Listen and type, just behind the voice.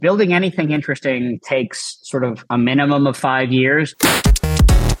Building anything interesting takes sort of a minimum of 5 years.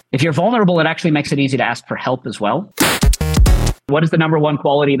 If you're vulnerable, it actually makes it easy to ask for help as well. What is the number one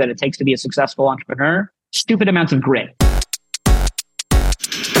quality that it takes to be a successful entrepreneur? Stupid amounts of grit.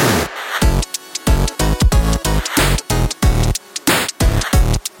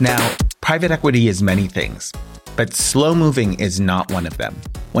 Now, private equity is many things, but slow moving is not one of them.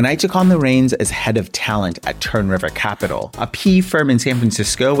 When I took on the reins as head of talent at Turn River Capital, a PE firm in San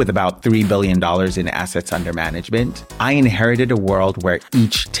Francisco with about $3 billion in assets under management, I inherited a world where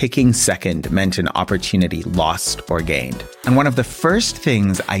each ticking second meant an opportunity lost or gained. And one of the first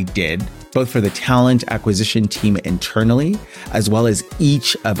things I did, both for the talent acquisition team internally, as well as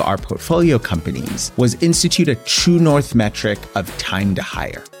each of our portfolio companies, was institute a true north metric of time to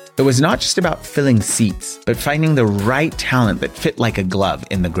hire. It was not just about filling seats, but finding the right talent that fit like a glove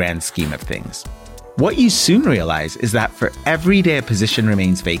in the grand scheme of things. What you soon realize is that for every day a position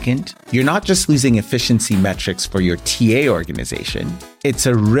remains vacant, you're not just losing efficiency metrics for your TA organization, it's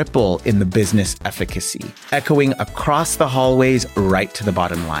a ripple in the business efficacy, echoing across the hallways right to the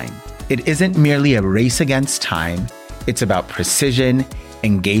bottom line. It isn't merely a race against time, it's about precision,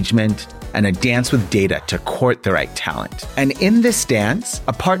 engagement, and a dance with data to court the right talent. And in this dance,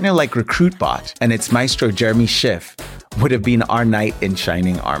 a partner like RecruitBot and its maestro Jeremy Schiff would have been our knight in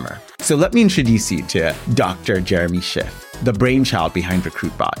shining armor. So let me introduce you to Dr. Jeremy Schiff, the brainchild behind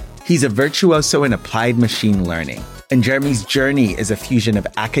RecruitBot. He's a virtuoso in applied machine learning. And Jeremy's journey is a fusion of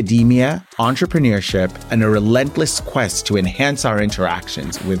academia, entrepreneurship, and a relentless quest to enhance our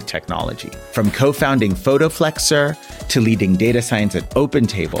interactions with technology. From co-founding PhotoFlexer to leading data science at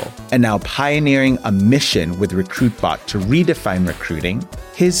OpenTable, and now pioneering a mission with RecruitBot to redefine recruiting,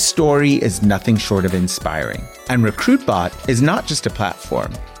 his story is nothing short of inspiring. And RecruitBot is not just a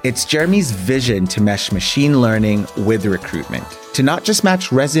platform. It's Jeremy's vision to mesh machine learning with recruitment, to not just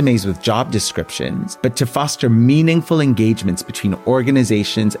match resumes with job descriptions, but to foster meaningful engagements between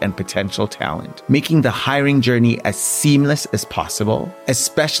organizations and potential talent, making the hiring journey as seamless as possible,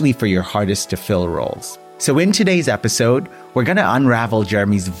 especially for your hardest to fill roles. So in today's episode, we're going to unravel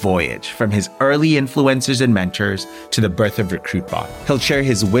Jeremy's voyage from his early influencers and mentors to the birth of RecruitBot. He'll share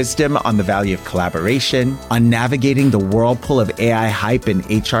his wisdom on the value of collaboration, on navigating the whirlpool of AI hype in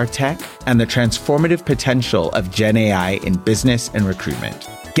HR tech, and the transformative potential of Gen AI in business and recruitment.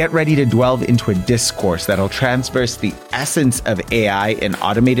 Get ready to delve into a discourse that'll transverse the essence of AI in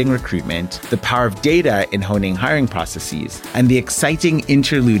automating recruitment, the power of data in honing hiring processes, and the exciting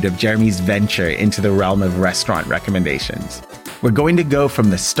interlude of Jeremy's venture into the realm of restaurant recommendations. We're going to go from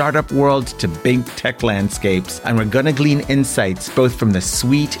the startup world to big tech landscapes, and we're going to glean insights both from the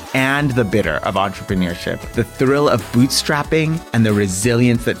sweet and the bitter of entrepreneurship, the thrill of bootstrapping, and the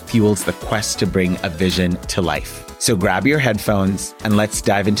resilience that fuels the quest to bring a vision to life. So grab your headphones and let's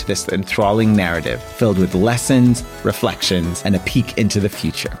dive into this enthralling narrative filled with lessons, reflections, and a peek into the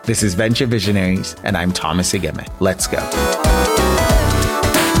future. This is Venture Visionaries, and I'm Thomas Igeme. Let's go.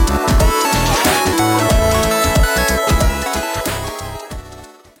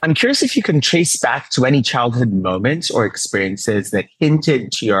 I'm curious if you can trace back to any childhood moments or experiences that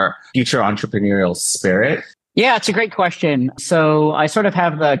hinted to your future entrepreneurial spirit. Yeah, it's a great question. So I sort of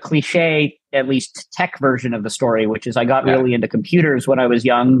have the cliche, at least tech version of the story, which is I got really into computers when I was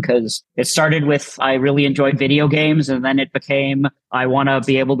young because it started with I really enjoyed video games, and then it became I want to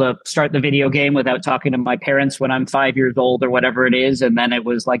be able to start the video game without talking to my parents when I'm 5 years old or whatever it is. And then it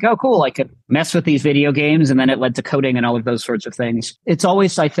was like, oh, cool, I could mess with these video games. And then it led to coding and all of those sorts of things. It's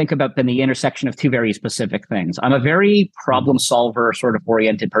always, I think, about been the intersection of two very specific things. I'm a very problem solver sort of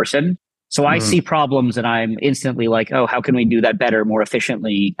oriented person. So I see problems and I'm instantly like, oh, how can we do that better, more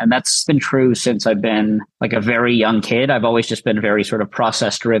efficiently? And that's been true since I've been like a very young kid. I've always just been very sort of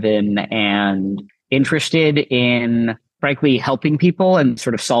process driven and interested in, frankly, helping people and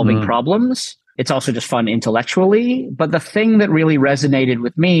sort of solving problems. It's also just fun intellectually. But the thing that really resonated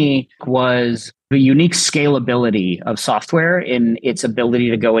with me was the unique scalability of software in its ability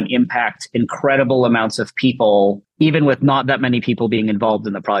to go and impact incredible amounts of people, even with not that many people being involved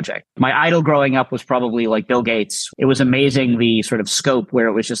in the project. My idol growing up was probably like Bill Gates. It was amazing the sort of scope where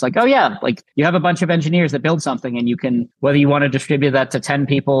it was just like, oh yeah, like you have a bunch of engineers that build something and you can, whether you want to distribute that to 10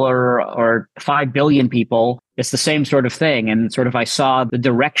 people or 5 billion people, it's the same sort of thing. And sort of I saw the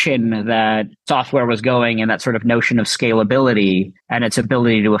direction that software was going and that sort of notion of scalability and its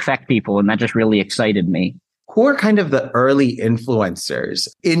ability to affect people. And that just really excited me. Who are kind of the early influencers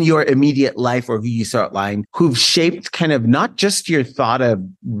in your immediate life or who you saw outlined who've shaped kind of not just your thought of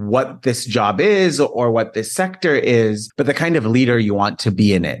what this job is or what this sector is, but the kind of leader you want to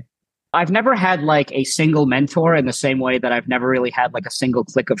be in it? I've never had like a single mentor in the same way that I've never really had like a single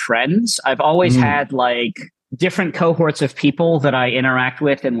clique of friends. I've always had like different cohorts of people that I interact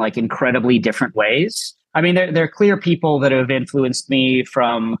with in like incredibly different ways. I mean, there are clear people that have influenced me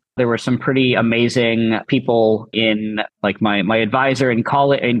from, there were some pretty amazing people in like my advisor in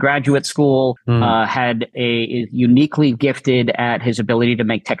college, in graduate school, is uniquely gifted at his ability to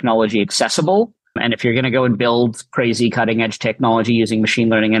make technology accessible. And if you're going to go and build crazy cutting edge technology using machine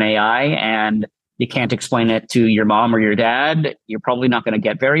learning and AI, and you can't explain it to your mom or your dad, you're probably not going to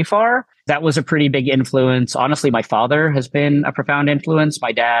get very far. That was a pretty big influence. Honestly, my father has been a profound influence.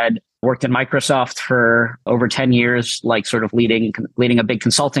 My dad worked in Microsoft for over 10 years, like sort of leading a big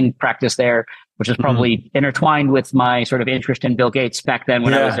consulting practice there, which is probably intertwined with my sort of interest in Bill Gates back then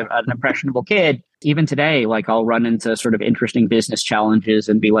when I was an impressionable kid. Even today, like I'll run into sort of interesting business challenges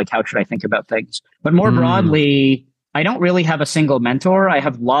and be like, how should I think about things? But more broadly, I don't really have a single mentor. I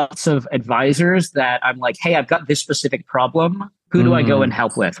have lots of advisors that I'm like, hey, I've got this specific problem. Who do I go and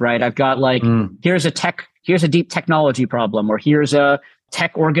help with, right? I've got like, here's a deep technology problem, or here's a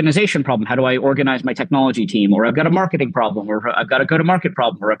tech organization problem. How do I organize my technology team? Or I've got a marketing problem, or I've got a go-to-market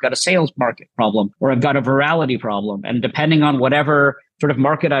problem, or I've got a sales market problem, or I've got a virality problem. And depending on whatever sort of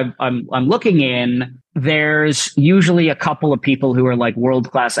market I'm looking in, there's usually a couple of people who are like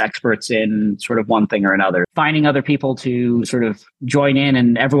world-class experts in sort of one thing or another. Finding other people to sort of join in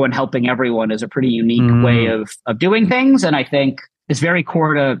and everyone helping everyone is a pretty unique way of doing things. And I think it's very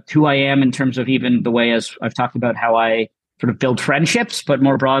core to who I am in terms of even the way, as I've talked about, how I sort of build friendships, but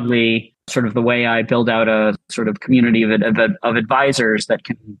more broadly, sort of the way I build out a sort of community of advisors that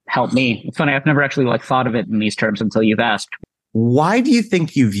can help me. It's funny, I've never actually like thought of it in these terms until you've asked. Why do you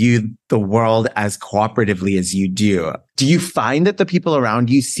think you view the world as cooperatively as you do? Do you find that the people around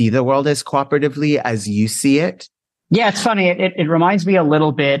you see the world as cooperatively as you see it? Yeah, it's funny. It reminds me a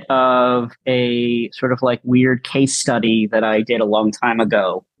little bit of a sort of like weird case study that I did a long time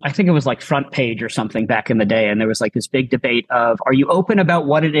ago. I think it was like Front Page or something back in the day. And there was like this big debate of, are you open about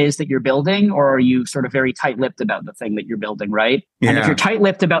what it is that you're building, or are you sort of very tight-lipped about the thing that you're building, right? Yeah. And if you're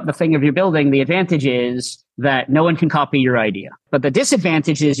tight-lipped about the thing that you're building, the advantage is that no one can copy your idea. But the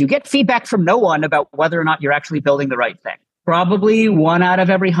disadvantage is you get feedback from no one about whether or not you're actually building the right thing. Probably 1 out of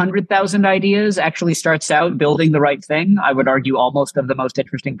every 100,000 ideas actually starts out building the right thing. I would argue almost of the most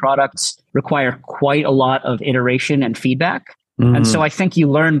interesting products require quite a lot of iteration and feedback. And so I think you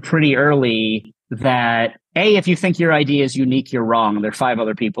learn pretty early that if you think your idea is unique, you're wrong. There are 5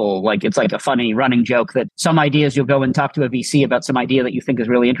 other people. Like, it's like a funny running joke that some ideas you'll go and talk to a VC about some idea that you think is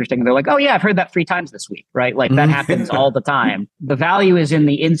really interesting. And they're like, oh yeah, I've heard that 3 times this week, right? Like that happens all the time. The value is in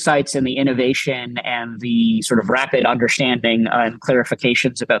the insights and the innovation and the sort of rapid understanding and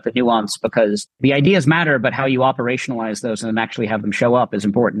clarifications about the nuance, because the ideas matter, but how you operationalize those and actually have them show up is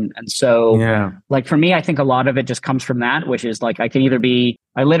important. And so like for me, I think a lot of it just comes from that, which is like,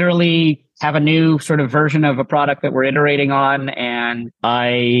 I literally have a new sort of version of a product that we're iterating on, and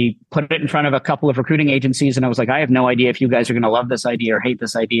I put it in front of a couple of recruiting agencies, and I was like, I have no idea if you guys are going to love this idea or hate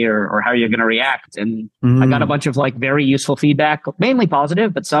this idea or how you're going to react. And I got a bunch of like very useful feedback, mainly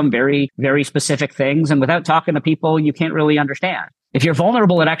positive, but some very, very specific things. And without talking to people, you can't really understand. If you're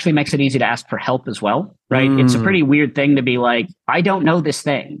vulnerable, it actually makes it easy to ask for help as well, right? It's a pretty weird thing to be like, I don't know this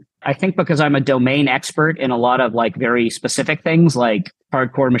thing. I think because I'm a domain expert in a lot of like very specific things like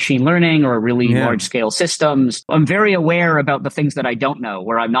hardcore machine learning or really large scale systems, I'm very aware about the things that I don't know,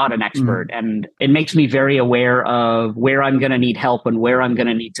 where I'm not an expert. And it makes me very aware of where I'm going to need help and where I'm going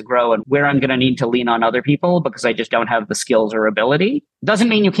to need to grow and where I'm going to need to lean on other people because I just don't have the skills or ability. Doesn't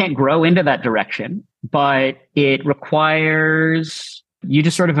mean you can't grow into that direction, but it requires you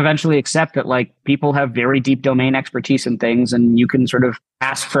just sort of eventually accept that like people have very deep domain expertise in things and you can sort of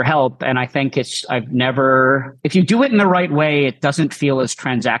ask for help. And I think if you do it in the right way, it doesn't feel as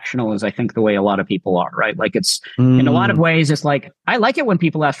transactional as I think the way a lot of people are, right? Like it's in a lot of ways, it's like, I like it when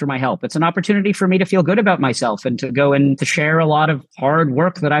people ask for my help. It's an opportunity for me to feel good about myself and to go and to share a lot of hard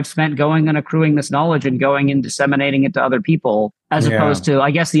work that I've spent going and accruing this knowledge and going and disseminating it to other people. As opposed to,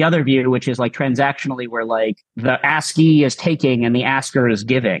 I guess, the other view, which is like transactionally where like the askee is taking and the asker is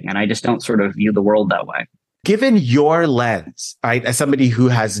giving. And I just don't sort of view the world that way. Given your lens, right, as somebody who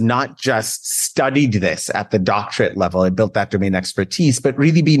has not just studied this at the doctorate level and built that domain expertise, but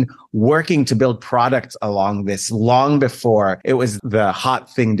really been working to build products along this long before it was the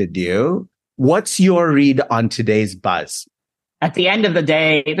hot thing to do, what's your read on today's buzz? At the end of the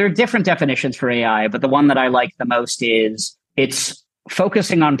day, there are different definitions for AI, but the one that I like the most is it's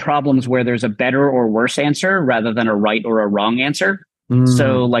focusing on problems where there's a better or worse answer rather than a right or a wrong answer.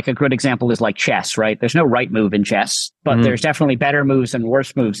 So like a good example is like chess, right? There's no right move in chess, but there's definitely better moves and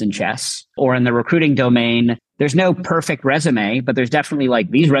worse moves in chess. Or in the recruiting domain, there's no perfect resume, but there's definitely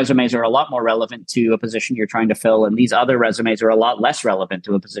like these resumes are a lot more relevant to a position you're trying to fill. And these other resumes are a lot less relevant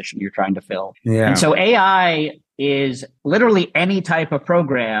to a position you're trying to fill. Yeah. And so AI is literally any type of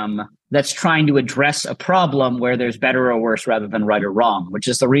program that's trying to address a problem where there's better or worse rather than right or wrong, which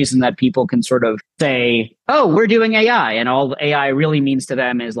is the reason that people can sort of say, oh, we're doing AI. And all AI really means to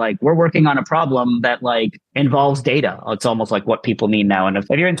them is like, we're working on a problem that like involves data. It's almost like what people need now. And if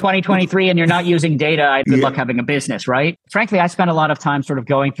you're in 2023 and you're not using data, good luck having a business, right? Frankly, I spent a lot of time sort of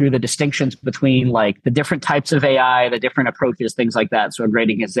going through the distinctions between like the different types of AI, the different approaches, things like that. So a great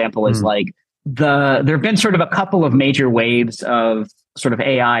example is like there have been sort of a couple of major waves of sort of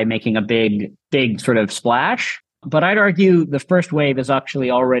AI making a big sort of splash. But I'd argue the first wave has actually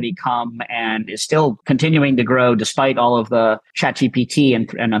already come and is still continuing to grow despite all of the ChatGPT and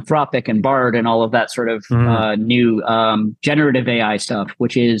Anthropic and Bard and all of that sort of new generative AI stuff,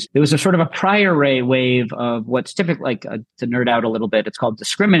 which is there was a sort of a prior wave of what's typically like to nerd out a little bit. It's called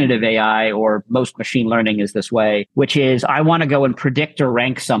discriminative AI, or most machine learning is this way, which is I want to go and predict or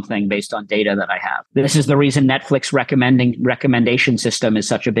rank something based on data that I have. This is the reason Netflix recommendation system is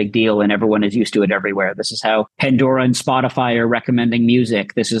such a big deal and everyone is used to it everywhere. This is how Pandora and Spotify are recommending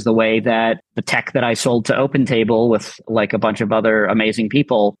music. This is the way that the tech that I sold to OpenTable with like a bunch of other amazing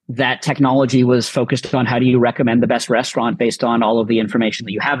people, that technology was focused on how do you recommend the best restaurant based on all of the information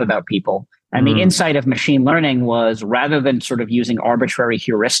that you have about people. And the insight of machine learning was rather than sort of using arbitrary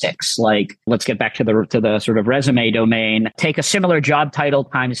heuristics, like let's get back to the sort of resume domain, take a similar job title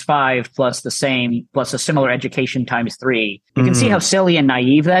times 5 plus a similar education times 3. You can see how silly and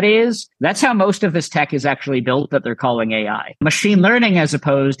naive that is. That's how most of this tech is actually built that they're calling AI. Machine learning, as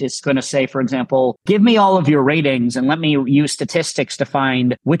opposed, is going to say, for example, give me all of your ratings and let me use statistics to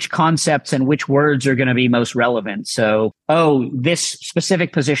find which concepts and which words are going to be most relevant. So, this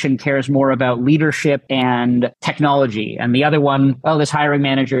specific position cares more about leadership and technology. And the other one, this hiring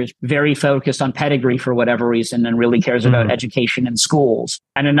manager is very focused on pedigree for whatever reason and really cares about education and schools.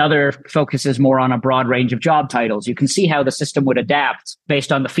 And another focuses more on a broad range of job titles. You can see how the system would adapt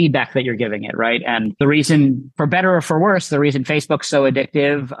based on the feedback that you're giving it, right? And the reason, for better or for worse, the reason Facebook's so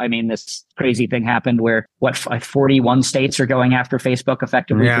addictive, I mean, this crazy thing happened where 41 states are going after Facebook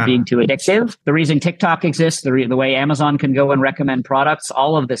effectively for being too addictive. The reason TikTok exists, the way Amazon can go and recommend products,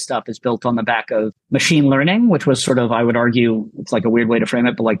 all of this stuff is built on the back of machine learning, which was sort of, I would argue, it's like a weird way to frame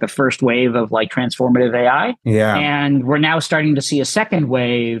it, but like the first wave of like transformative AI. Yeah. And we're now starting to see a second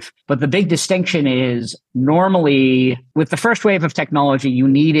wave. But the big distinction is normally with the first wave of technology, you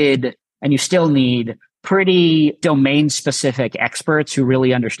needed, and you still need, pretty domain specific experts who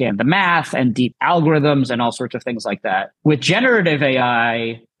really understand the math and deep algorithms and all sorts of things like that. With generative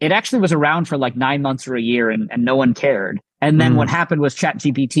AI, it actually was around for like 9 months or a year and no one cared. And then what happened was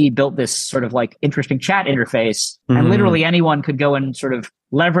ChatGPT built this sort of like interesting chat interface and literally anyone could go and sort of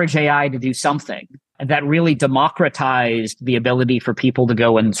leverage AI to do something. And that really democratized the ability for people to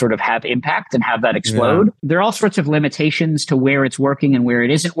go and sort of have impact and have that explode. Yeah. There are all sorts of limitations to where it's working and where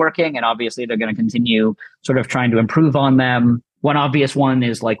it isn't working. And obviously they're going to continue sort of trying to improve on them. One obvious one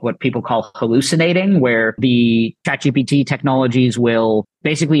is like what people call hallucinating, where the ChatGPT technologies will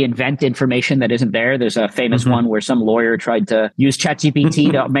basically invent information that isn't there. There's a famous one where some lawyer tried to use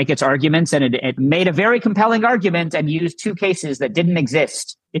ChatGPT to make its arguments, and it made a very compelling argument and used 2 cases that didn't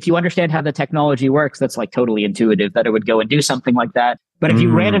exist. If you understand how the technology works, that's like totally intuitive that it would go and do something like that. But if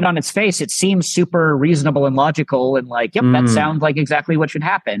you ran it on its face, it seems super reasonable and logical and like, yep, that sounds like exactly what should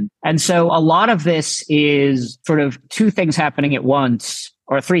happen. And so a lot of this is sort of 2 things happening at once,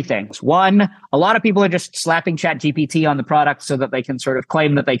 or 3 things. One, a lot of people are just slapping ChatGPT on the product so that they can sort of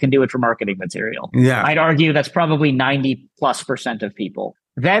claim that they can do it for marketing material. Yeah. I'd argue that's probably 90+% of people.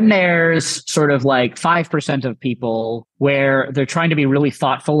 Then there's sort of like 5% of people where they're trying to be really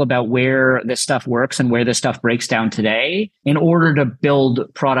thoughtful about where this stuff works and where this stuff breaks down today in order to build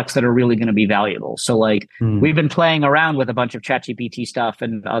products that are really going to be valuable. So like we've been playing around with a bunch of ChatGPT stuff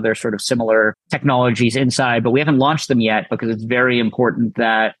and other sort of similar technologies inside, but we haven't launched them yet because it's very important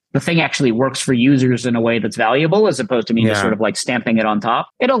that the thing actually works for users in a way that's valuable as opposed to me just sort of like stamping it on top.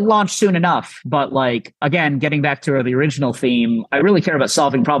 It'll launch soon enough. But like, again, getting back to the original theme, I really care about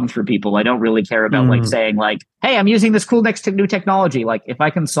solving problems for people. I don't really care about like saying like, hey, I'm using this cool new technology. Like if I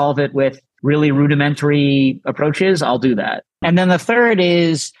can solve it with really rudimentary approaches, I'll do that. And then the third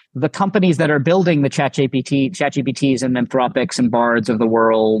is the companies that are building the ChatGPTs and Anthropics and Bards of the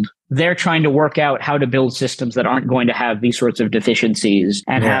world. they're trying to work out how to build systems that aren't going to have these sorts of deficiencies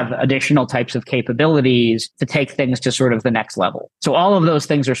and have additional types of capabilities to take things to sort of the next level. So all of those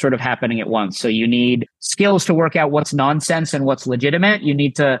things are sort of happening at once. So you need skills to work out what's nonsense and what's legitimate. You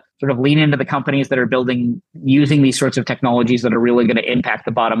need to sort of lean into the companies that are using these sorts of technologies that are really going to impact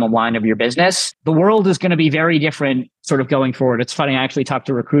the bottom line of your business. The world is going to be very different sort of going forward. It's funny, I actually talk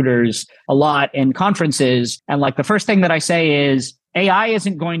to recruiters a lot in conferences, and like the first thing that I say is, AI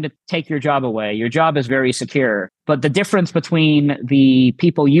isn't going to take your job away. Your job is very secure. But the difference between the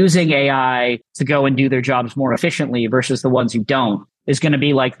people using AI to go and do their jobs more efficiently versus the ones who don't is going to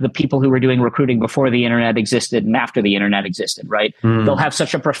be like the people who were doing recruiting before the internet existed and after the internet existed, right? They'll have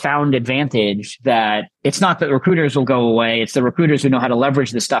such a profound advantage that it's not that recruiters will go away. It's the recruiters who know how to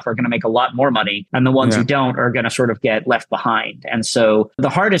leverage this stuff are going to make a lot more money. And the ones who don't are going to sort of get left behind. And so the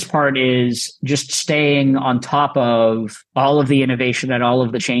hardest part is just staying on top of all of the innovation and all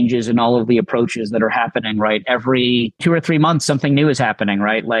of the changes and all of the approaches that are happening, right? Every 2 or 3 months, something new is happening,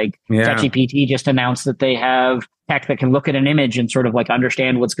 right? Like ChatGPT just announced that they have tech that can look at an image and sort of like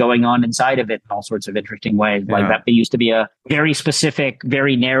understand what's going on inside of it in all sorts of interesting ways. Like that used to be a very specific,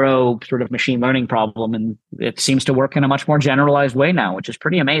 very narrow sort of machine learning problem. And it seems to work in a much more generalized way now, which is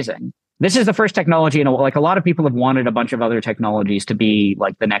pretty amazing. This is the first technology, and like a lot of people have wanted a bunch of other technologies to be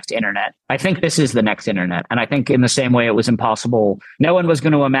like the next internet. I think this is the next internet. And I think in the same way it was impossible. No one was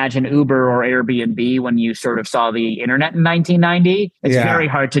going to imagine Uber or Airbnb when you sort of saw the internet in 1990. It's very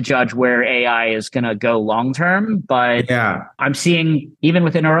hard to judge where AI is going to go long term, but I'm seeing even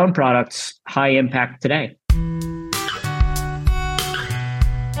within our own products, high impact today.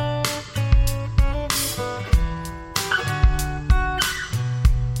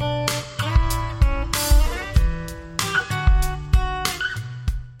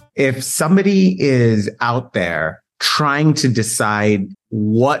 If somebody is out there trying to decide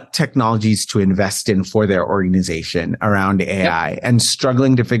what technologies to invest in for their organization around AI and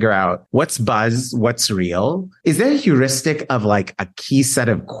struggling to figure out what's buzz, what's real, is there a heuristic of like a key set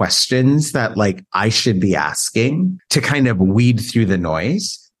of questions that like I should be asking to kind of weed through the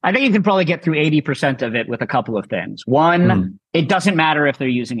noise? I think you can probably get through 80% of it with a couple of things. One, it doesn't matter if they're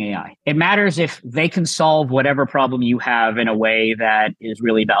using AI. It matters if they can solve whatever problem you have in a way that is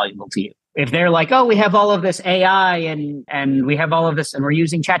really valuable to you. If they're like, oh, we have all of this AI and we have all of this and we're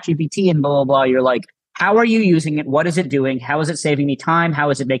using ChatGPT and blah, blah, blah, you're like, how are you using it? What is it doing? How is it saving me time? How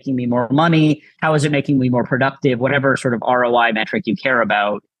is it making me more money? How is it making me more productive? Whatever sort of ROI metric you care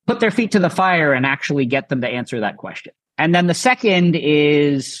about, put their feet to the fire and actually get them to answer that question. And then the second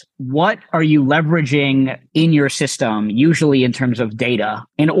is, what are you leveraging in your system, usually in terms of data,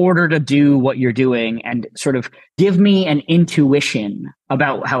 in order to do what you're doing and sort of give me an intuition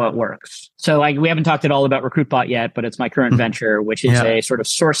about how it works. So we haven't talked at all about RecruitBot yet, but it's my current venture, which is a sort of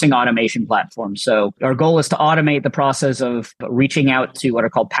sourcing automation platform. So our goal is to automate the process of reaching out to what are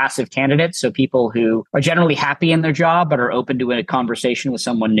called passive candidates. So people who are generally happy in their job, but are open to a conversation with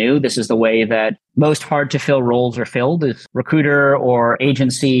someone new. This is the way that most hard to fill roles are filled. Is recruiter or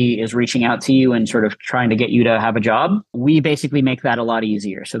agency is reaching out to you and sort of trying to get you to have a job. We basically make that a lot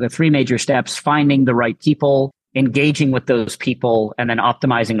easier. So the 3 major steps: finding the right people, engaging with those people, and then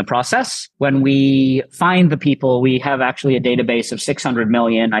optimizing the process. When we find the people, we have actually a database of 600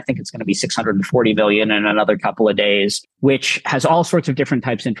 million. I think it's going to be 640 million in another couple of days, which has all sorts of different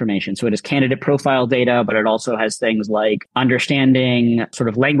types of information. So it is candidate profile data, but it also has things like understanding sort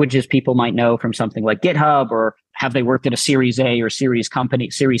of languages people might know from something like GitHub, or have they worked at a Series A or Series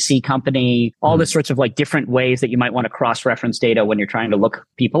C company, all this sorts of like different ways that you might want to cross-reference data when you're trying to look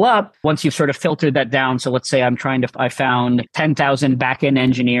people up. Once you've sort of filtered that down, so let's say I found 10,000 backend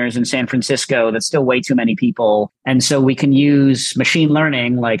engineers in San Francisco. That's still way too many people. And so we can use machine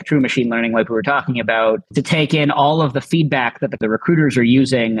learning, like true machine learning, like we were talking about, to take in all of the feedback that the recruiters are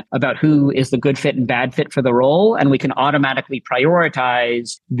using about who is the good fit and bad fit for the role. And we can automatically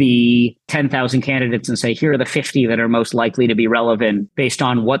prioritize the 10,000 candidates and say, here are the 50 that are most likely to be relevant based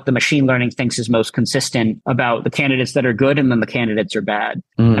on what the machine learning thinks is most consistent about the candidates that are good and then the candidates are bad.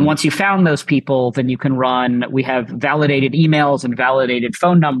 And once you found those people, then you can we have validated emails and validated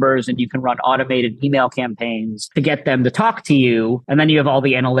phone numbers, and you can run automated email campaigns to get them to talk to you. And then you have all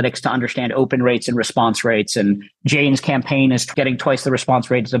the analytics to understand open rates and response rates. And Jane's campaign is getting twice the response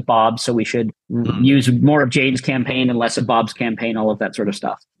rates of Bob's, so we should use more of Jane's campaign and less of Bob's campaign, all of that sort of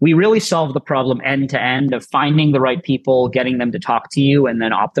stuff. We really solve the problem end to end of finding the right people, getting them to talk to you, and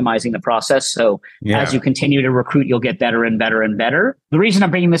then optimizing the process. So as you continue to recruit, you'll get better and better and better. The reason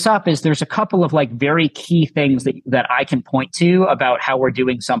I'm bringing this up is there's a couple of like very key things that I can point to about how we're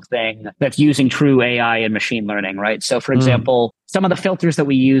doing something that's using true AI and machine learning, right? So for example, some of the filters that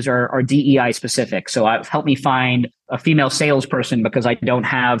we use are DEI specific. So help me find a female salesperson because I don't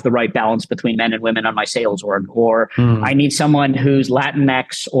have the right balance between men and women on my sales org, or I need someone who's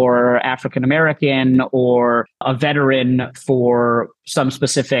Latinx or African American or a veteran for some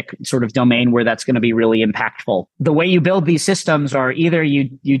specific sort of domain where that's going to be really impactful. The way you build these systems are either you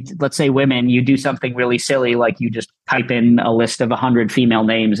let's say women, you do something really silly, like you just type in a list of 100 female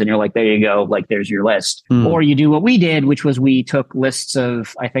names and you're like, there you go, like there's your list. Or you do what we did, which was we took lists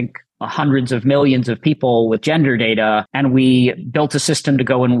of, I think, hundreds of millions of people with gender data, and we built a system to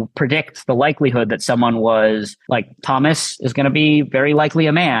go and predict the likelihood that someone was like Thomas is going to be very likely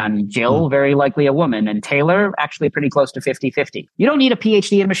a man, Jill very likely a woman, and Taylor actually pretty close to 50-50. You don't need a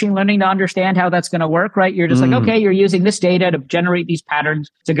PhD in machine learning to understand how that's going to work, right? You're just like, okay, you're using this data to generate these patterns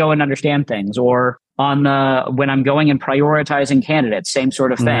to go and understand things. Or on when I'm going and prioritizing candidates, same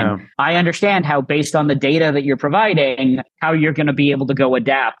sort of thing. Yeah. I understand how, based on the data that you're providing, how you're going to be able to go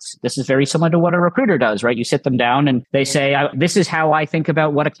adapt. This is very similar to what a recruiter does, right? You sit them down and they say, this is how I think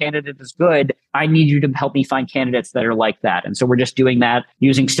about what a candidate is good. I need you to help me find candidates that are like that. And so we're just doing that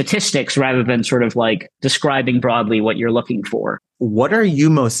using statistics rather than sort of like describing broadly what you're looking for. What are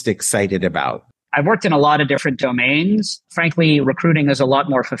you most excited about? I've worked in a lot of different domains. Frankly, recruiting is a lot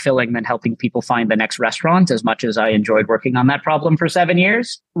more fulfilling than helping people find the next restaurant, as much as I enjoyed working on that problem for 7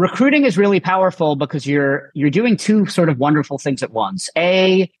 years. Recruiting is really powerful because you're doing two sort of wonderful things at once.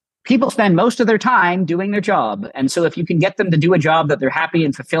 People spend most of their time doing their job. And so if you can get them to do a job that they're happy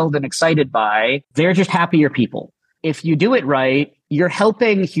and fulfilled and excited by, they're just happier people. If you do it right, you're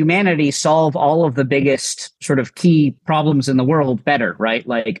helping humanity solve all of the biggest sort of key problems in the world better, right?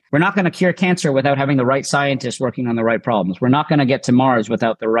 Like, we're not going to cure cancer without having the right scientists working on the right problems. We're not going to get to Mars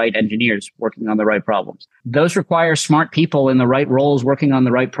without the right engineers working on the right problems. Those require smart people in the right roles working on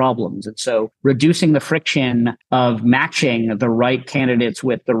the right problems. And so reducing the friction of matching the right candidates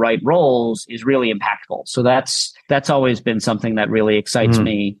with the right roles is really impactful. So that's always been something that really excites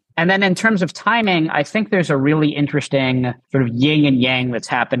me. And then in terms of timing, I think there's a really interesting sort of yin and yang that's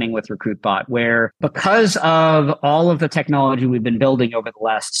happening with RecruitBot, where because of all of the technology we've been building over the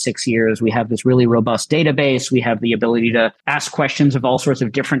last 6 years, we have this really robust database. We have the ability to ask questions of all sorts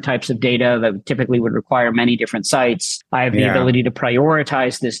of different types of data that typically would require many different sites. I have the ability to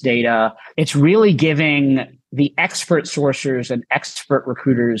prioritize this data. It's really giving the expert sourcers and expert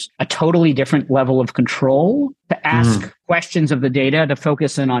recruiters a totally different level of control to ask questions of the data to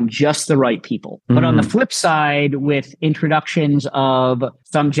focus in on just the right people. But on the flip side, with introductions of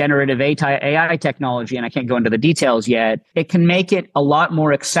some generative AI technology, and I can't go into the details yet, it can make it a lot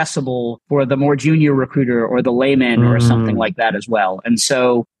more accessible for the more junior recruiter or the layman or something like that as well. And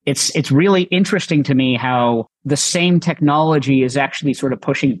so it's really interesting to me how the same technology is actually sort of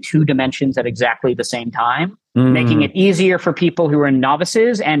pushing two dimensions at exactly the same time, making it easier for people who are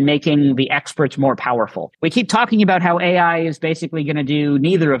novices and making the experts more powerful. We keep talking about how AI is basically going to do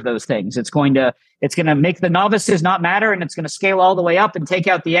neither of those things. It's going to make the novices not matter, and it's going to scale all the way up and take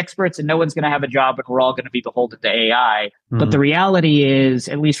out the experts, and no one's going to have a job, and we're all going to be beholden to AI. But the reality is,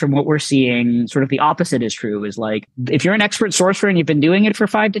 at least from what we're seeing, sort of the opposite is true, is like, if you're an expert sourcer and you've been doing it for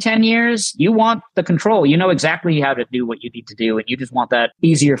 5 to 10 years, you want the control. You know exactly how to do what you need to do, and you just want that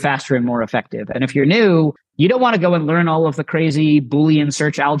easier, faster, and more effective. And if you're new, you don't want to go and learn all of the crazy Boolean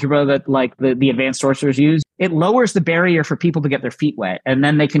search algebra that like the advanced sourcers use. It lowers the barrier for people to get their feet wet, and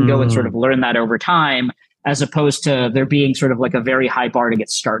then they can go and sort of learn that over time, as opposed to there being sort of like a very high bar to get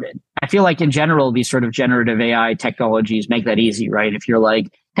started. I feel like in general, these sort of generative AI technologies make that easy, right? If you're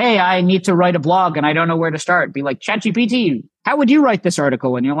like, hey, I need to write a blog and I don't know where to start, be like, ChatGPT, how would you write this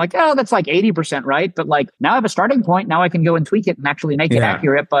article? And you're like, oh, that's like 80% right. But like, now I have a starting point. Now I can go and tweak it and actually make it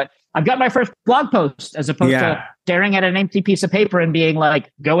accurate. But I've got my first blog post, as opposed to staring at an empty piece of paper and being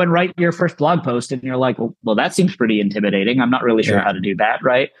like, go and write your first blog post. And you're like, well, that seems pretty intimidating. I'm not really sure how to do that,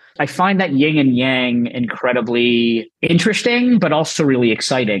 right? I find that yin and yang incredibly interesting, but also really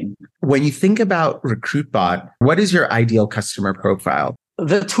exciting. When you think about RecruitBot, what is your ideal customer profile?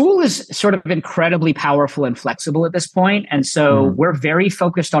 The tool is sort of incredibly powerful and flexible at this point. And so we're very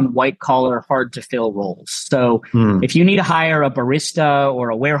focused on white collar, hard to fill roles. So if you need to hire a barista or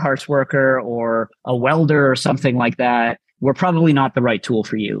a warehouse worker or a welder or something like that, we're probably not the right tool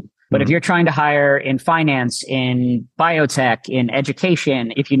for you. But if you're trying to hire in finance, in biotech, in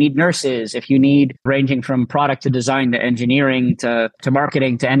education, if you need nurses, if you need ranging from product to design to engineering to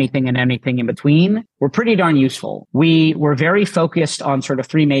marketing to anything and anything in between, we're pretty darn useful. We're very focused on sort of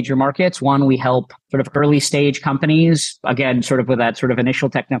 3 major markets. One, we help sort of early stage companies, again, sort of with that sort of initial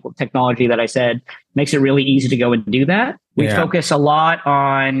technology that I said, makes it really easy to go and do that. We focus a lot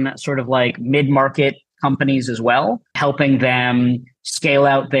on sort of like mid-market companies as well, helping them scale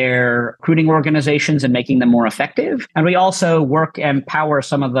out their recruiting organizations and making them more effective. And we also work and power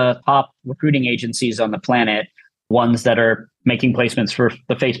some of the top recruiting agencies on the planet, ones that are making placements for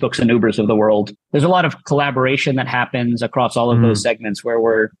the Facebooks and Ubers of the world. There's a lot of collaboration that happens across all of those segments where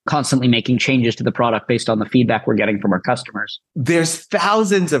we're constantly making changes to the product based on the feedback we're getting from our customers. There's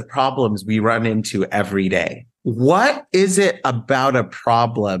thousands of problems we run into every day. What is it about a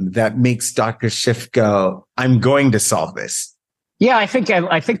problem that makes Dr. Schiff go, I'm going to solve this? Yeah, I think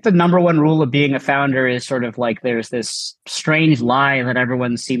the number one rule of being a founder is sort of like there's this strange lie that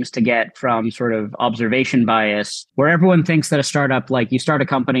everyone seems to get from sort of observation bias, where everyone thinks that a startup, like you start a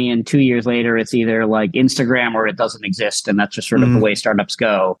company and 2 years later, it's either like Instagram or it doesn't exist. And that's just sort of the way startups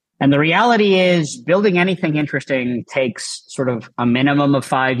go. And the reality is building anything interesting takes sort of a minimum of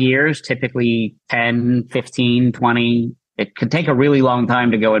 5 years, typically 10, 15, 20. It could take a really long time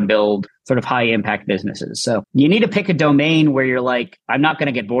to go and build sort of high impact businesses. So you need to pick a domain where you're like, I'm not going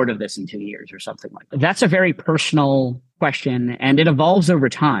to get bored of this in 2 years or something like that. That's a very personal question and it evolves over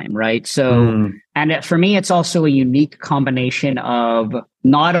time, right? So, and for me, it's also a unique combination of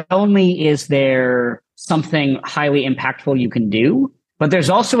not only is there something highly impactful you can do, but there's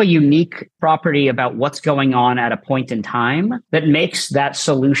also a unique property about what's going on at a point in time that makes that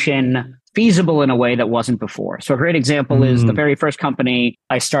solution feasible in a way that wasn't before. So a great example is the very first company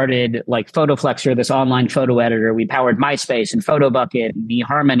I started, like PhotoFlexer, this online photo editor. We powered MySpace and PhotoBucket and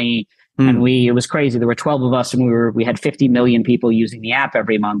eHarmony. And it was crazy. There were 12 of us and we had 50 million people using the app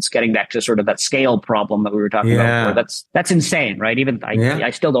every month, getting back to sort of that scale problem that we were talking about before. That's insane, right? Even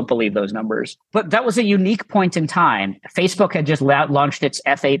I still don't believe those numbers. But that was a unique point in time. Facebook had just launched its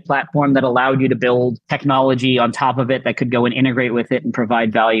F8 platform that allowed you to build technology on top of it that could go and integrate with it and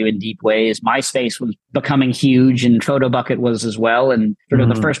provide value in deep ways. MySpace was becoming huge and PhotoBucket was as well. And sort of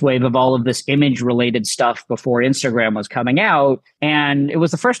the first wave of all of this image related stuff before Instagram was coming out. And it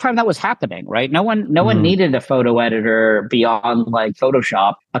was the first time that was happening, right? No one needed a photo editor beyond like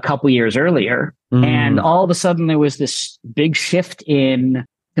Photoshop a couple years earlier. And all of a sudden there was this big shift in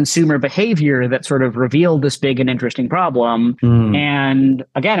consumer behavior that sort of revealed this big and interesting problem. And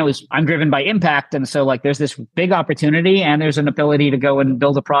again, I'm driven by impact. And so like there's this big opportunity and there's an ability to go and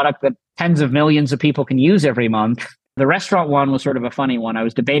build a product that tens of millions of people can use every month. The restaurant one was sort of a funny one. I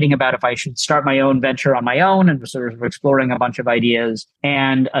was debating about if I should start my own venture on my own and sort of exploring a bunch of ideas.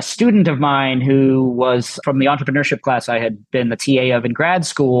 And a student of mine who was from the entrepreneurship class I had been the TA of in grad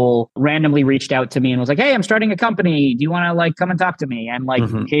school randomly reached out to me and was like, hey, I'm starting a company. Do you want to like come and talk to me? And like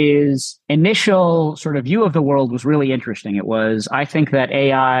his initial sort of view of the world was really interesting. It was, I think that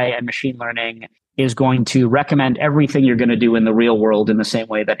AI and machine learning is going to recommend everything you're going to do in the real world in the same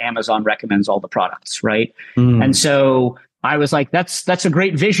way that Amazon recommends all the products, right? And so I was like, that's a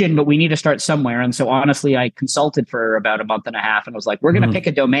great vision, but we need to start somewhere. And so honestly, I consulted for about a month and a half and was like, we're going to pick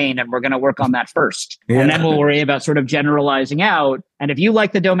a domain and we're going to work on that first. And then we'll worry about sort of generalizing out. And if you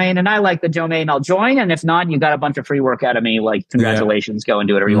like the domain and I like the domain, I'll join. And if not, you got a bunch of free work out of me, like congratulations, go and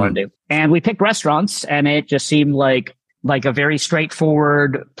do whatever you want to do. And we picked restaurants and it just seemed like a very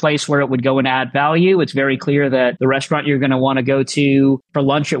straightforward place where it would go and add value. It's very clear that the restaurant you're going to want to go to for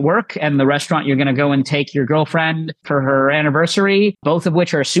lunch at work and the restaurant you're going to go and take your girlfriend for her anniversary, both of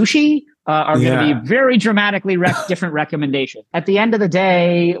which are sushi, are going to be very dramatically different recommendations. At the end of the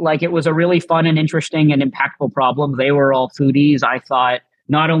day, like it was a really fun and interesting and impactful problem. They were all foodies. I thought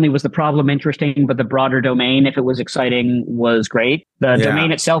not only was the problem interesting, but the broader domain, if it was exciting, was great. The domain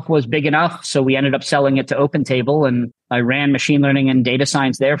itself was big enough, so we ended up selling it to OpenTable, and I ran machine learning and data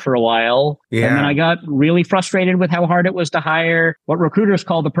science there for a while. And then I got really frustrated with how hard it was to hire what recruiters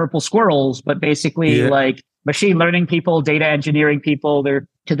call the purple squirrels, but basically like machine learning people, data engineering people. They're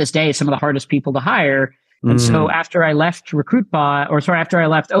to this day some of the hardest people to hire. And so after I left after I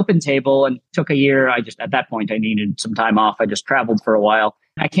left OpenTable and took a year, at that point, I needed some time off. I just traveled for a while.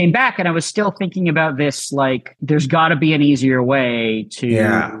 I came back and I was still thinking about this, like, there's got to be an easier way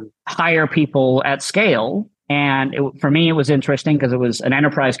to hire people at scale. And for me, it was interesting because it was an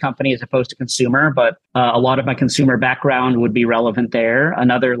enterprise company as opposed to consumer, but a lot of my consumer background would be relevant there.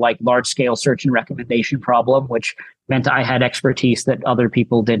 Another like large scale search and recommendation problem, which meant I had expertise that other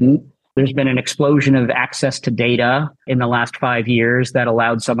people didn't. There's been an explosion of access to data in the last 5 years that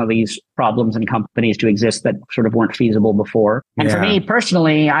allowed some of these problems in companies to exist that sort of weren't feasible before. And for me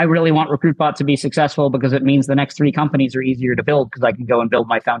personally, I really want RecruitBot to be successful because it means the next 3 companies are easier to build because I can go and build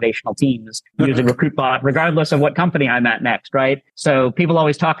my foundational teams using RecruitBot, regardless of what company I'm at next, right? So people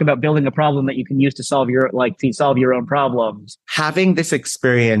always talk about building a problem that you can use to solve your own problems. Having this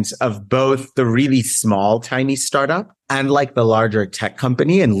experience of both the really small, tiny startup and like the larger tech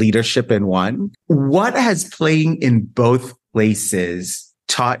company and leadership in one, what has playing in both places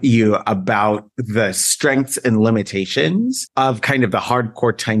taught you about the strengths and limitations of kind of the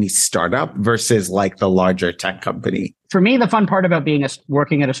hardcore tiny startup versus like the larger tech company? For me, the fun part about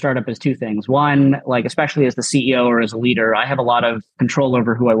working at a startup is 2 things. One, like especially as the CEO or as a leader, I have a lot of control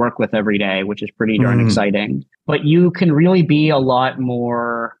over who I work with every day, which is pretty darn exciting. But you can really be a lot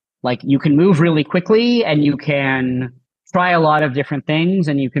more, like you can move really quickly and you can try a lot of different things,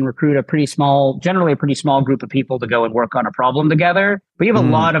 and you can recruit generally a pretty small group of people to go and work on a problem together. But you have a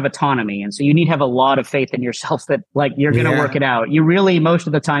lot of autonomy. And so you need to have a lot of faith in yourself that like you're going to work it out. You really, most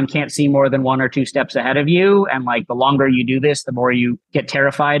of the time, can't see more than 1 or 2 steps ahead of you. And like the longer you do this, the more you get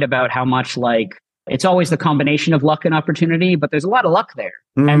terrified about how much like it's always the combination of luck and opportunity, but there's a lot of luck there.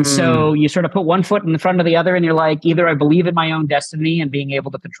 And so you sort of put one foot in front of the other and you're like, either I believe in my own destiny and being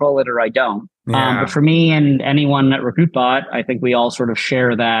able to control it or I don't. But for me and anyone at RecruitBot, I think we all sort of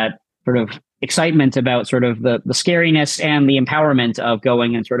share that sort of excitement about sort of the scariness and the empowerment of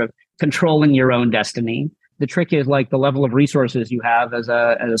going and sort of controlling your own destiny. The trick is like the level of resources you have as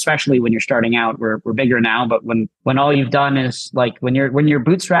especially when you're starting out. We're bigger now, but when all you've done is like when you're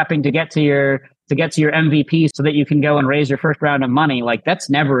bootstrapping to get to your MVP so that you can go and raise your first round of money, like that's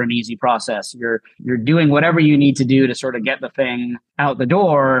never an easy process. You're doing whatever you need to do to sort of get the thing out the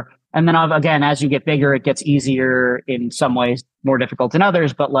door. And then again, as you get bigger, it gets easier in some ways, more difficult in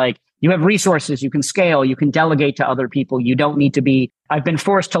others. But like you have resources, you can scale, you can delegate to other people. You don't need to be, I've been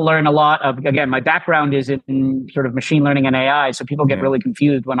forced to learn a lot of, again, my background is in sort of machine learning and AI. So people get really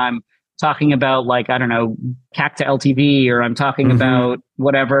confused when I'm talking about like, I don't know, CAC to LTV, or I'm talking about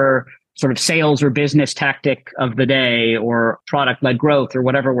whatever sort of sales or business tactic of the day or product-led growth or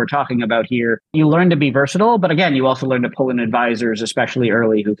whatever we're talking about here. You learn to be versatile, but again, you also learn to pull in advisors, especially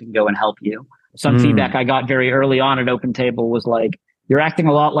early, who can go and help you. Some feedback I got very early on at OpenTable was like, you're acting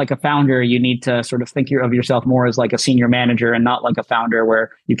a lot like a founder. You need to sort of think of yourself more as like a senior manager and not like a founder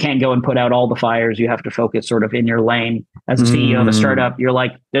where you can't go and put out all the fires. You have to focus sort of in your lane. As a CEO of a startup, you're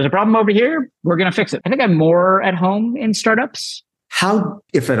like, there's a problem over here. We're going to fix it. I think I'm more at home in startups. How,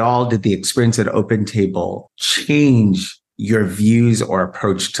 if at all, did the experience at OpenTable change your views or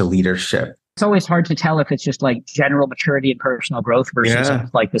approach to leadership? It's always hard to tell if it's just like general maturity and personal growth versus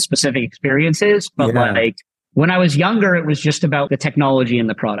like the specific experiences. But like when I was younger, it was just about the technology and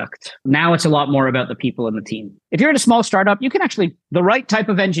the product. Now it's a lot more about the people and the team. If you're in a small startup, you can actually, the right type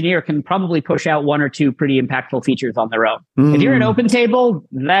of engineer can probably push out 1 or 2 pretty impactful features on their own. If you're at OpenTable,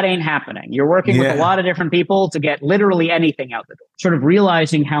 that ain't happening. You're working with a lot of different people to get literally anything out the door. Sort of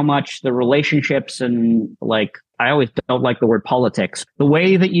realizing how much the relationships and like, I always don't like the word politics, the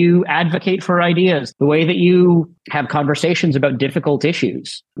way that you advocate for ideas, the way that you have conversations about difficult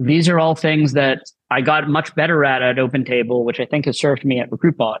issues. These are all things that I got much better at OpenTable, which I think has served me at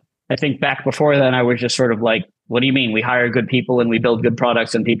RecruitBot. I think back before then, I was just sort of like, what do you mean? We hire good people and we build good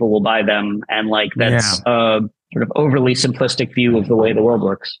products and people will buy them. And like, that's a sort of overly simplistic view of the way the world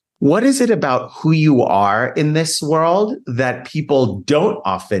works. What is it about who you are in this world that people don't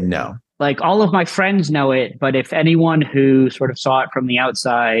often know? Like all of my friends know it, but if anyone who sort of saw it from the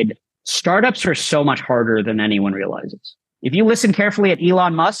outside, startups are so much harder than anyone realizes. If you listen carefully at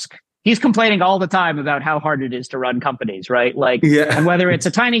Elon Musk, he's complaining all the time about how hard it is to run companies, right? Like, and whether it's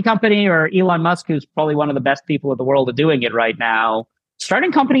a tiny company or Elon Musk, who's probably one of the best people in the world at doing it right now,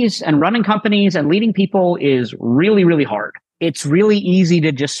 starting companies and running companies and leading people is really, really hard. It's really easy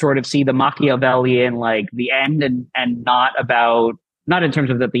to just sort of see the Machiavellian, like the end and not in terms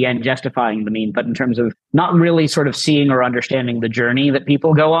of the end justifying the mean, but in terms of not really sort of seeing or understanding the journey that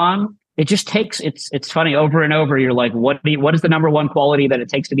people go on. It just takes, it's funny, over and over, you're like, what is the number one quality that it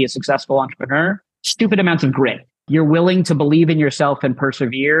takes to be a successful entrepreneur? Stupid amounts of grit. You're willing to believe in yourself and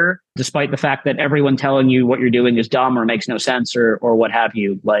persevere, despite the fact that everyone telling you what you're doing is dumb or makes no sense or what have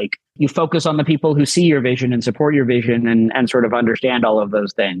you. Like, you focus on the people who see your vision and support your vision and sort of understand all of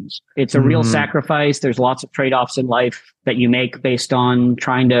those things. It's a real sacrifice. There's lots of trade-offs in life that you make based on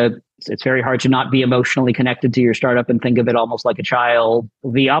it's very hard to not be emotionally connected to your startup and think of it almost like a child.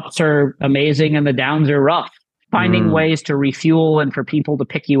 The ups are amazing and the downs are rough. Finding ways to refuel and for people to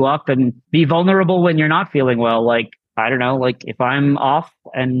pick you up and be vulnerable when you're not feeling well. Like, I don't know, like if I'm off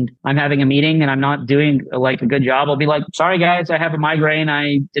and I'm having a meeting and I'm not doing like a good job, I'll be like, sorry guys, I have a migraine.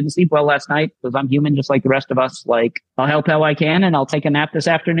 I didn't sleep well last night because I'm human just like the rest of us. Like I'll help how I can and I'll take a nap this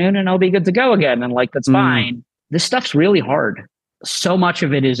afternoon and I'll be good to go again. And like, that's fine. This stuff's really hard. So much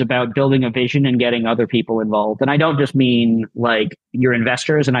of it is about building a vision and getting other people involved. And I don't just mean like your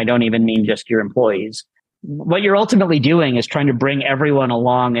investors, and I don't even mean just your employees. What you're ultimately doing is trying to bring everyone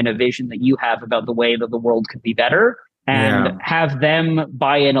along in a vision that you have about the way that the world could be better and have them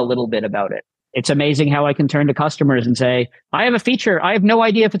buy in a little bit about it. It's amazing how I can turn to customers and say, I have a feature. I have no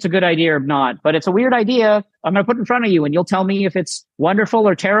idea if it's a good idea or not, but it's a weird idea. I'm going to put it in front of you and you'll tell me if it's wonderful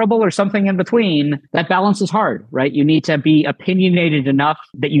or terrible or something in between. That balance is hard, right? You need to be opinionated enough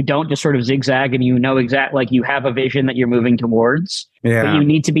that you don't just sort of zigzag and you know exactly, like you have a vision that you're moving towards. Yeah. But you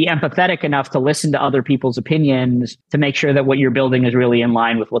need to be empathetic enough to listen to other people's opinions to make sure that what you're building is really in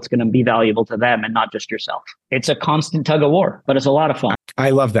line with what's going to be valuable to them and not just yourself. It's a constant tug of war, but it's a lot of fun.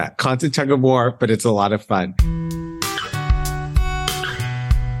 I love that. Constant tug of war, but it's a lot of fun.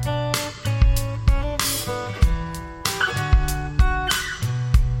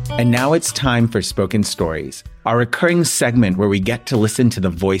 And now it's time for Spoken Stories, our recurring segment where we get to listen to the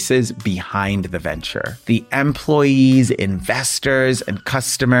voices behind the venture, the employees, investors, and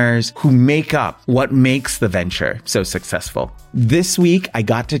customers who make up what makes the venture so successful. This week, I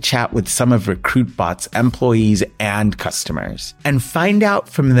got to chat with some of RecruitBot's employees and customers and find out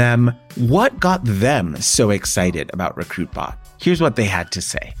from them what got them so excited about RecruitBot. Here's what they had to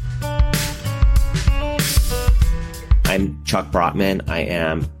say. I'm Chuck Brotman. I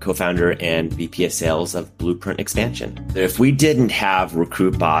am co-founder and VP of sales of Blueprint Expansion. If we didn't have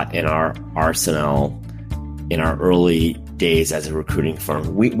RecruitBot in our arsenal in our early days as a recruiting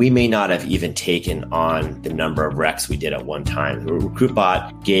firm, we may not have even taken on the number of recs we did at one time.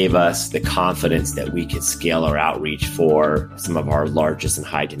 RecruitBot gave us the confidence that we could scale our outreach for some of our largest and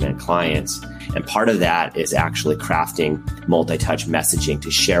high demand clients. And part of that is actually crafting multi-touch messaging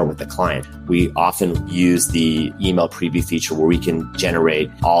to share with the client. We often use the email preview feature where we can generate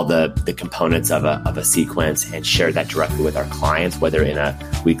all the components of a sequence and share that directly with our clients, whether in a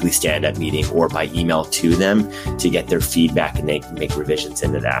weekly stand-up meeting or by email to them to get their feedback and they can make revisions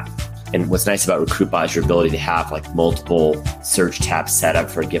into that. And what's nice about RecruitBot is your ability to have like multiple search tabs set up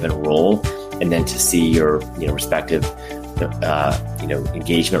for a given role, and then to see your respective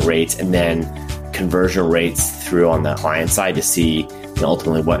engagement rates and then conversion rates through on the client side to see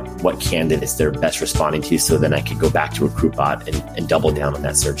ultimately what candidates they're best responding to, so then I could go back to RecruitBot and double down on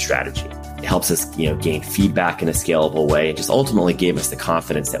that search strategy. It helps us gain feedback in a scalable way. It just ultimately gave us the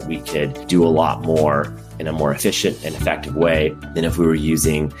confidence that we could do a lot more in a more efficient and effective way than if we were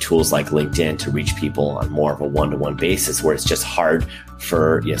using tools like LinkedIn to reach people on more of a one-to-one basis, where it's just hard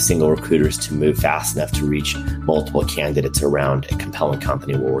for single recruiters to move fast enough to reach multiple candidates around a compelling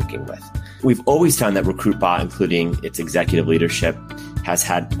company we're working with. We've always found that RecruitBot, including its executive leadership, has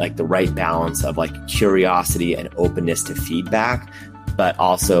had like the right balance of like curiosity and openness to feedback, but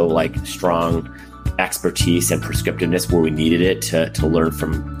also like strong expertise and prescriptiveness where we needed it to learn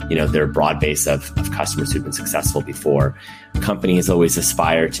from their broad base of customers who've been successful before. Companies always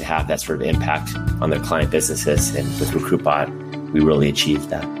aspire to have that sort of impact on their client businesses, and with RecruitBot, we really achieved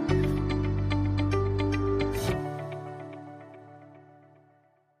that.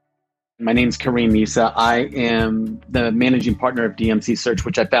 My name's Kareem Issa. I am the managing partner of DMC Search,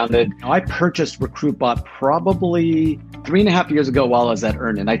 which I founded. I purchased RecruitBot probably 3.5 years ago while I was at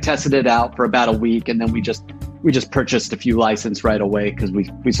Earn. I tested it out for about a week, and then we just purchased a few licenses right away because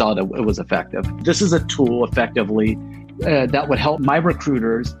we saw that it was effective. This is a tool effectively that would help my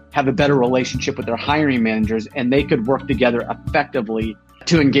recruiters have a better relationship with their hiring managers, and they could work together effectively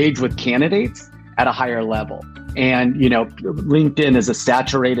to engage with candidates at a higher level. And, LinkedIn is a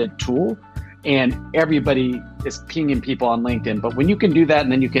saturated tool and everybody is pinging people on LinkedIn. But when you can do that,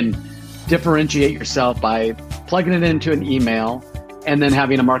 and then you can differentiate yourself by plugging it into an email and then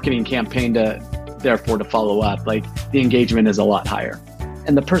having a marketing campaign to follow up, like the engagement is a lot higher.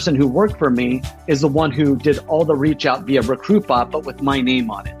 And the person who worked for me is the one who did all the reach out via RecruitBot, but with my name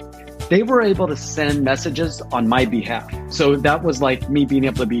on it. They were able to send messages on my behalf. So that was like me being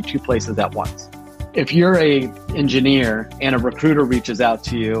able to be two places at once. If you're a engineer and a recruiter reaches out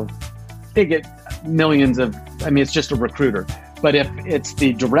to you, they get millions of, it's just a recruiter. But if it's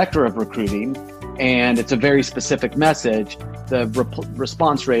the director of recruiting and it's a very specific message, the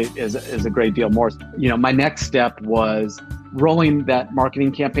response rate is a great deal more. My next step was rolling that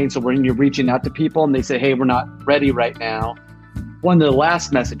marketing campaign. So when you're reaching out to people and they say, hey, we're not ready right now, One of the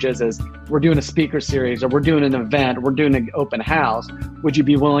last messages is, we're doing a speaker series, or we're doing an event, we're doing an open house. Would you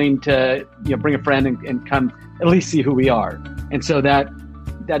be willing to bring a friend and come at least see who we are? And so that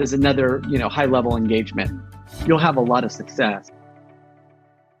is another high level engagement. You'll have a lot of success.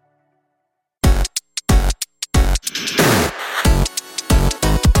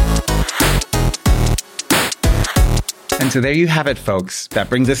 And so there you have it, folks. That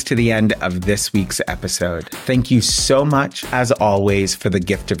brings us to the end of this week's episode. Thank you so much, as always, for the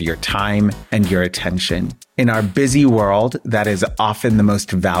gift of your time and your attention. In our busy world, that is often the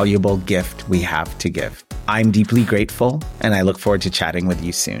most valuable gift we have to give. I'm deeply grateful, and I look forward to chatting with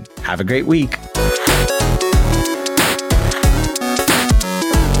you soon. Have a great week.